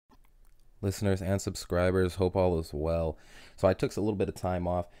listeners and subscribers. Hope all is well. So I took a little bit of time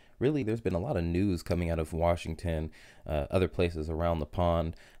off. Really, there's been a lot of news coming out of Washington, other places around the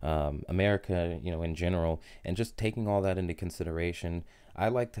pond, America, in general, and just taking all that into consideration. I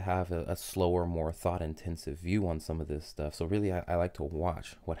like to have a slower, more thought-intensive view on some of this stuff. So really, I like to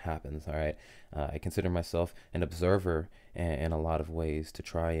watch what happens. All right, I consider myself an observer in a lot of ways to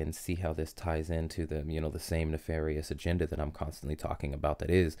try and see how this ties into the same nefarious agenda that I'm constantly talking about, that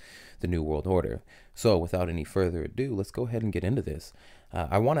is the New World Order. So without any further ado, let's go ahead and get into this.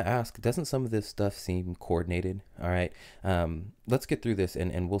 I want to ask, doesn't some of this stuff seem coordinated? All right, let's get through this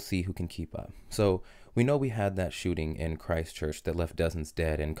and we'll see who can keep up. So we know we had that shooting in Christchurch that left dozens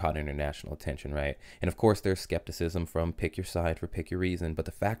dead and caught international attention, right? And of course, there's skepticism from pick your side for pick your reason, but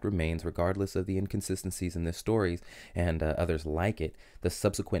the fact remains, regardless of the inconsistencies in this stories and others like it, the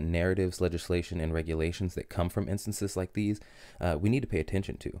subsequent narratives, legislation, and regulations that come from instances like these, we need to pay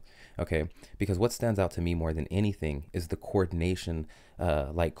attention to, okay? Because what stands out to me more than anything is the coordination,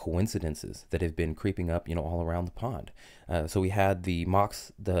 like coincidences that have been creeping up, all around the pond. So we had the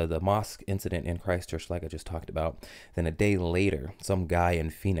mosque incident in Christchurch, like I just talked about. Then a day later, some guy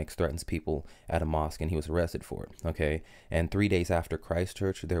in Phoenix threatens people at a mosque, and he was arrested for it. Okay, and 3 days after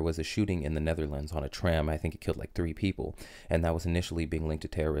Christchurch, there was a shooting in the Netherlands on a tram. I think it killed like 3 people, and that was initially being linked to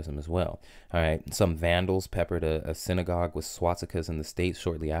terrorism as well. All right, some vandals peppered a synagogue with swastikas in the States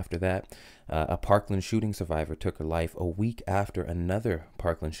shortly after that. A Parkland shooting survivor took her life a week after another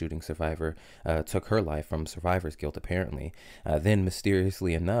Parkland shooting survivor took her life from survivor's guilt, apparently. Then,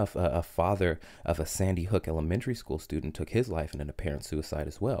 mysteriously enough, a father of a Sandy Hook elementary school student took his life in an apparent suicide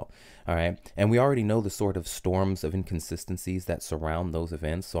as well. All right, and we already know the sort of storms of inconsistencies that surround those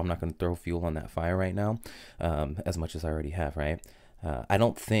events, so I'm not going to throw fuel on that fire right now, as much as I already have, right? I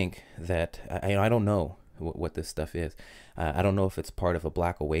don't think that, I don't know what this stuff is. I don't know if it's part of a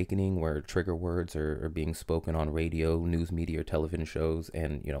Black awakening where trigger words are being spoken on radio, news media, or television shows,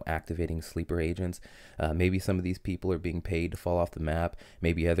 and activating sleeper agents. Maybe some of these people are being paid to fall off the map.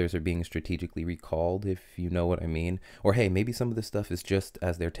 Maybe others are being strategically recalled, if you know what I mean. Or hey, maybe some of this stuff is just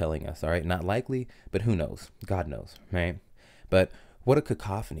as they're telling us. All right, not likely, but who knows? God knows, right? But what a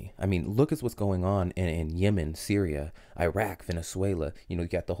cacophony. I mean, look at what's going on in Yemen, Syria, Iraq, Venezuela. You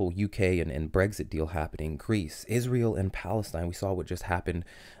got the whole UK and Brexit deal happening, Greece, Israel, and Palestine. We saw what just happened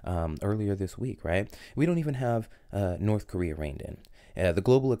earlier this week, right? We don't even have North Korea reined in. The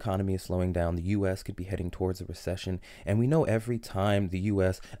global economy is slowing down. The U.S. could be heading towards a recession. And we know every time the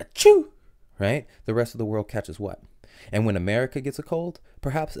U.S. achoo, right, the rest of the world catches what? And when America gets a cold,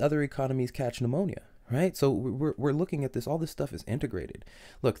 perhaps other economies catch pneumonia. Right? So we're looking at this. All this stuff is integrated.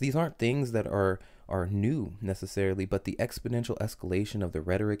 Look, these aren't things that are new necessarily, but the exponential escalation of the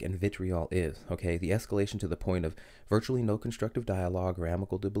rhetoric and vitriol is, okay? The escalation to the point of virtually no constructive dialogue or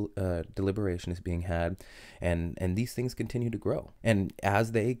amicable deliberation is being had, and these things continue to grow. And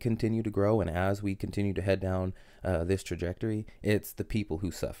as they continue to grow, and as we continue to head down this trajectory, it's the people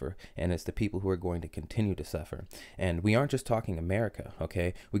who suffer, and it's the people who are going to continue to suffer. And we aren't just talking America,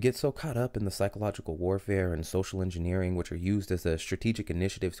 okay? We get so caught up in the psychological warfare and social engineering, which are used as a strategic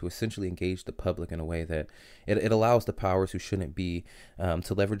initiative to essentially engage the public in a way that it allows the powers who shouldn't be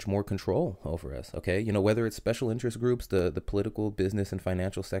to leverage more control over us, okay? Whether it's special interest groups, the political, business, and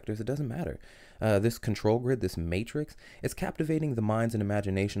financial sectors, it doesn't matter. This control grid, this matrix, it's captivating the minds and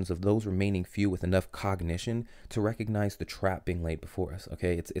imaginations of those remaining few with enough cognition to recognize the trap being laid before us,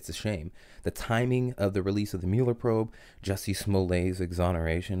 okay? It's a shame. The timing of the release of the Mueller probe, Jussie Smollett's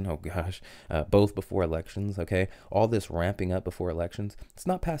exoneration, oh gosh, both before elections, okay? All this ramping up before elections, it's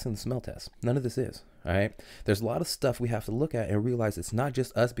not passing the smell test. None of this is. All right. There's a lot of stuff we have to look at and realize it's not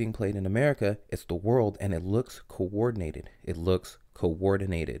just us being played in America, it's the world, and it looks coordinated. It looks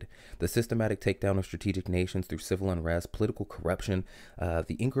coordinated. The systematic takedown of strategic nations through civil unrest, political corruption,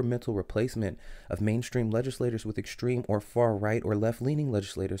 the incremental replacement of mainstream legislators with extreme or far right or left-leaning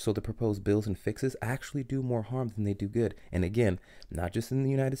legislators, so the proposed bills and fixes actually do more harm than they do good. And again, not just in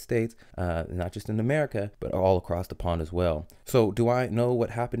the United States, not just in America, but all across the pond as well. So do I know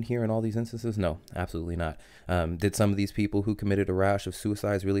what happened here in all these instances? No, absolutely not. Did some of these people who committed a rash of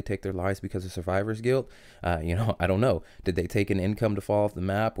suicides really take their lives because of survivor's guilt? I don't know. Did they take an income to fall off the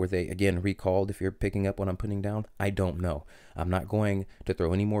map? Were they, again, recalled, if you're picking up what I'm putting down? I don't know. I'm not going to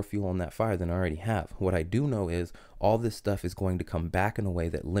throw any more fuel on that fire than I already have. What I do know is all this stuff is going to come back in a way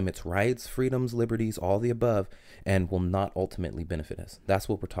that limits rights, freedoms, liberties, all the above, and will not ultimately benefit us. That's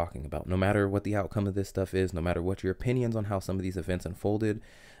what we're talking about. No matter what the outcome of this stuff is, no matter what your opinions on how some of these events unfolded,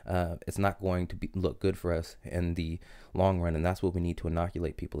 it's not going to look good for us in the long run, and that's what we need to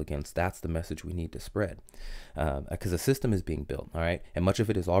inoculate people against. That's the message we need to spread, because a system is being built, all right, and much of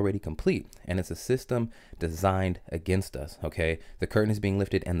it is already complete, and it's a system designed against us. Okay, the curtain is being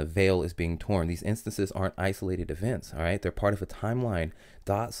lifted and the veil is being torn. These instances aren't isolated events, all right, they're part of a timeline,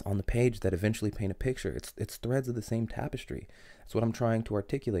 dots on the page that eventually paint a picture. It's threads of the same tapestry. That's what I'm trying to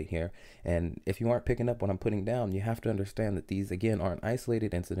articulate here. And if you aren't picking up what I'm putting down, you have to understand that these, again, aren't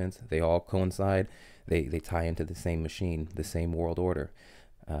isolated incidents. They all coincide. They tie into the same machine, the same world order.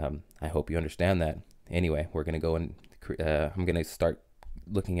 I hope you understand that. Anyway, we're going to go and I'm going to start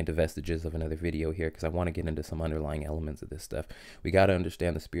looking into vestiges of another video here, because I want to get into some underlying elements of this stuff. We got to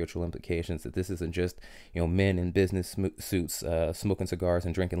understand the spiritual implications, that this isn't just, men in business suits smoking cigars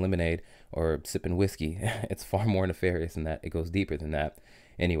and drinking lemonade or sipping whiskey. It's far more nefarious than that. It goes deeper than that.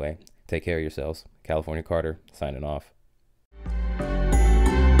 Anyway, take care of yourselves. California Carter, signing off.